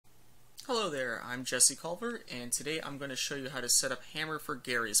Hello there, I'm Jesse Culver, and today I'm going to show you how to set up Hammer for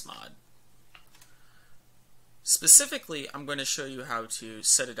Garry's mod. Specifically, I'm going to show you how to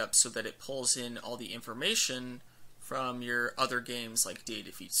set it up so that it pulls in all the information from your other games like Data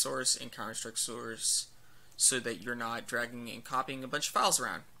Defeat Source and Counter-Strike Source, so that you're not dragging and copying a bunch of files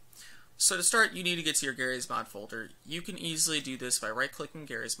around. So to start, you need to get to your Garry's mod folder. You can easily do this by right-clicking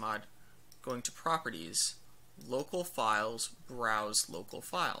Garry's mod, going to Properties, Local Files, Browse Local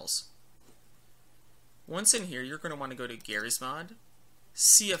Files. Once in here, you're going to want to go to Garry's Mod,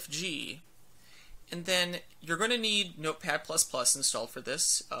 CFG, and then you're going to need Notepad++ installed for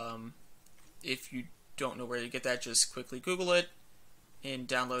this. If you don't know where to get that, just quickly Google it and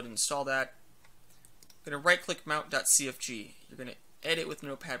download and install that. You're going to right-click Mount.cfg. You're going to edit with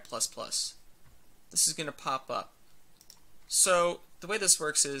Notepad++. This is going to pop up. So the way this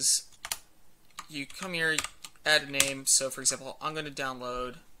works is you come here, add a name. So for example, I'm going to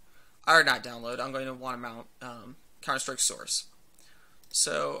download, or not download, I'm going to want to mount Counter-Strike Source.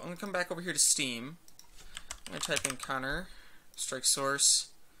 So I'm going to come back over here to Steam. I'm going to type in Counter-Strike Source,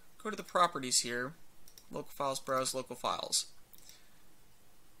 go to the properties here, local files, browse local files.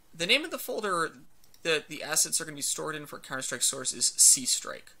 The name of the folder that the assets are going to be stored in for Counter-Strike Source is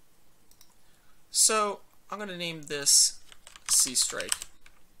C-Strike. So I'm going to name this C-Strike.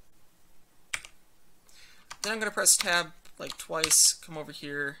 Then I'm going to press tab like twice, come over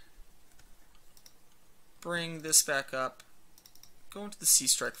here, bring this back up, go into the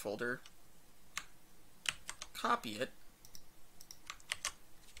C-Strike folder, copy it,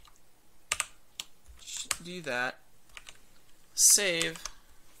 do that, save,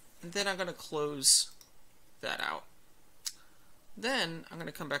 and then I'm going to close that out. Then I'm going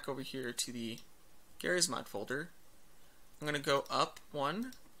to come back over here to the Garry's Mod folder. I'm going to go up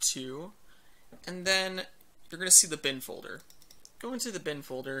 1, 2, and then you're going to see the bin folder. Go into the bin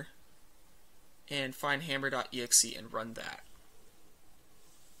folder and find hammer.exe and run that.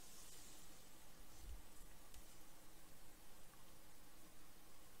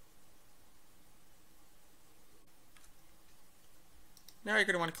 Now you're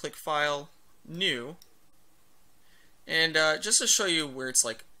going to want to click File, New, and just to show you where it's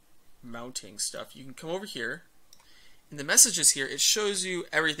like mounting stuff, you can come over here. In the messages here, it shows you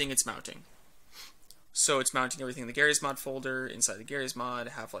everything it's mounting. So it's mounting everything in the Garry's Mod folder, inside the Garry's Mod,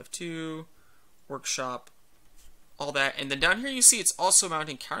 Half-Life 2, Workshop, all that. And then down here you see it's also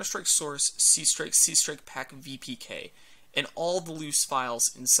mounting Counter-Strike Source, C-Strike, C-Strike Pack VPK, and all the loose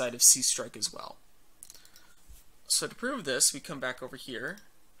files inside of C-Strike as well. So to prove this, we come back over here.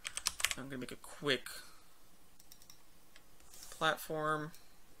 I'm going to make a quick platform.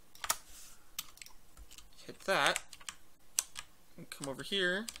 Hit that. And come over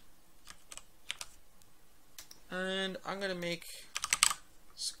here. And I'm going to make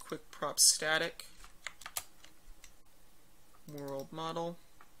this quick prop static world model.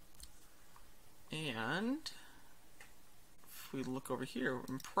 And if we look over here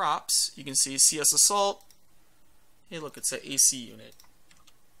in props, you can see CS Assault. Hey, look, it's an AC unit.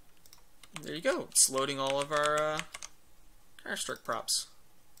 There you go. It's loading all of our Counter-Strike props.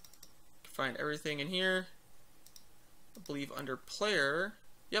 You can find everything in here. I believe under player.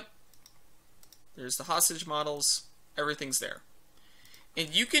 Yep. There's the hostage models. Everything's there.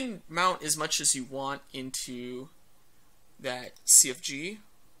 And you can mount as much as you want into that CFG.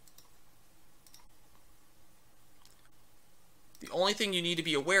 The only thing you need to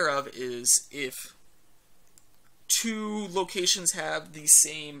be aware of is if two locations have the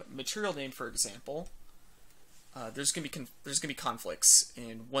same material name, for example, there's gonna be conflicts,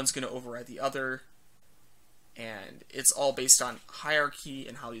 and one's gonna override the other, and it's all based on hierarchy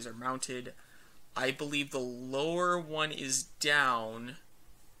and how these are mounted. I believe the lower one is down,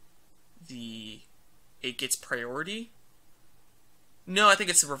 it gets priority. No, I think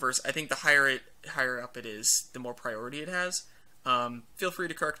it's the reverse. I think the higher up it is, the more priority it has. Feel free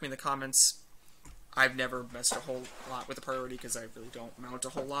to correct me in the comments. I've never messed a whole lot with the priority because I really don't mount a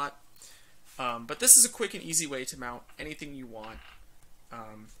whole lot. But this is a quick and easy way to mount anything you want.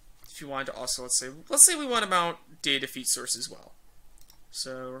 If you wanted to also, let's say we want to mount Data Defeat Source as well.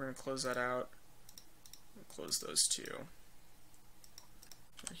 So we're going to close that out. Close those two.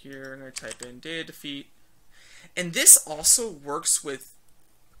 Right here, I'm going to type in Data Defeat. And this also works with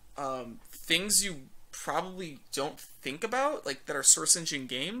things you probably don't think about, like that are Source Engine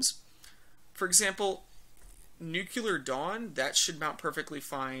games. For example, Nuclear Dawn, that should mount perfectly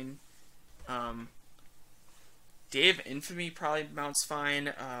fine. Day of Infamy probably mounts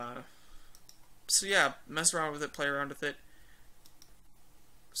fine. So yeah, mess around with it, play around with it.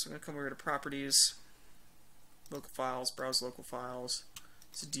 So I'm going to come over to Properties, Local Files, Browse Local Files,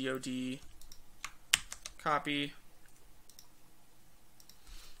 It's a DOD copy.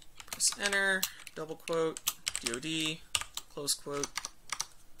 Press enter, double quote, DOD, close quote,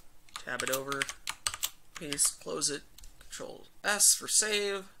 tab it over, paste, close it, Control S for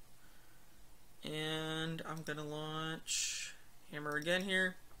save. And I'm gonna launch Hammer again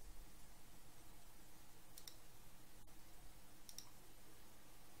here.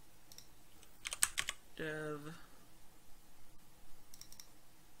 Dev.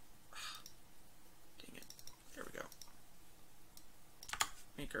 Dang it. There we go.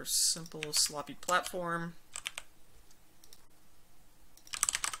 Make our simple sloppy platform.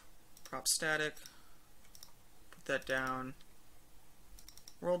 Prop static. Put that down.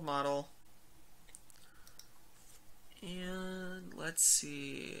 World model. And let's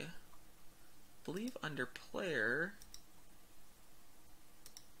see. I believe under player.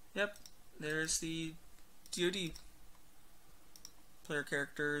 Yep, there's the DoD player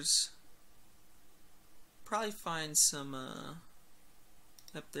characters. Probably find some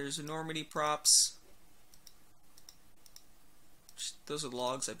yep, there's enormity props. Those are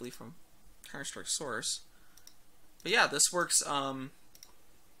logs, I believe, from Counter-Strike source. But yeah, this works.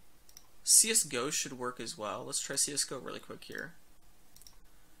 CSGO should work as well. Let's try CSGO really quick here.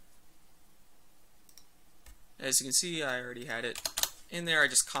 As you can see, I already had it in there. I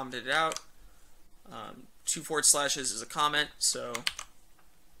just commented it out. 2 forward slashes is a comment, so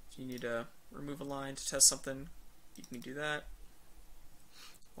if you need to remove a line to test something, you can do that.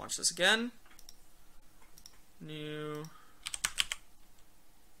 Launch this again. New.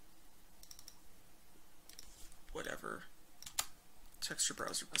 Whatever. Texture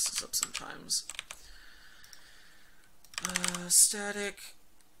browser messes up sometimes. Static.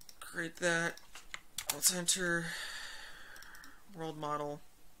 Create that. Let's enter world model.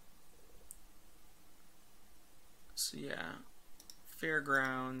 So yeah,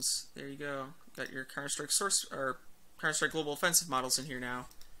 Fairgrounds. There you go. Got your Counter-Strike source or Counter-Strike Global Offensive models in here now.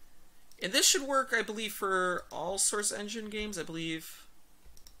 And this should work, I believe, for all Source Engine games. I believe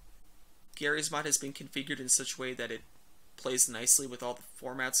Garry's mod has been configured in such a way that it plays nicely with all the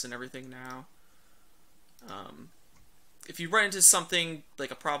formats and everything now. If you run into something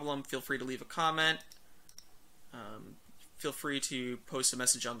like a problem, feel free to leave a comment. Feel free to post a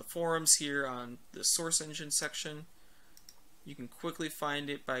message on the forums here on the Source Engine section. You can quickly find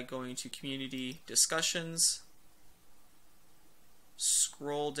it by going to Community Discussions.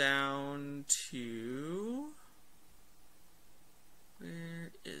 Scroll down to...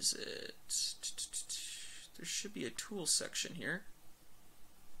 where is it? There should be a Tools section here.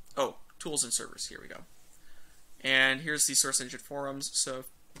 Oh, Tools and Servers. Here we go. And here's the Source Engine forums. So,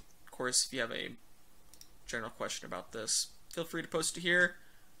 of course, if you have a general question about this, feel free to post it here.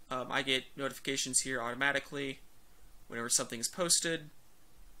 I get notifications here automatically whenever something's posted.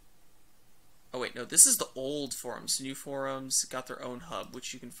 Oh wait, no, this is the old forums. New forums got their own hub,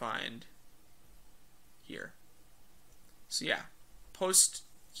 which you can find here. So yeah, post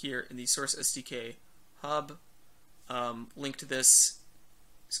here in the Source SDK hub. Link to this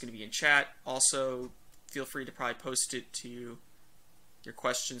is going to be in chat. Also, feel free to probably post it to your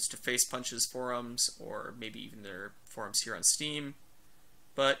questions to Face Punch's forums, or maybe even their forums here on Steam.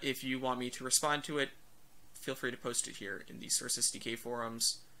 But if you want me to respond to it, feel free to post it here in the Source SDK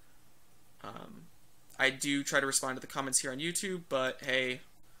forums. I do try to respond to the comments here on YouTube, but hey,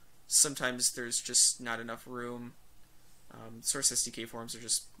 sometimes there's just not enough room. Source SDK forums are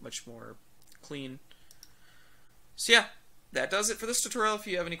just much more clean. So yeah, that does it for this tutorial. If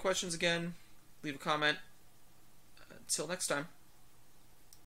you have any questions, again, leave a comment. Until next time.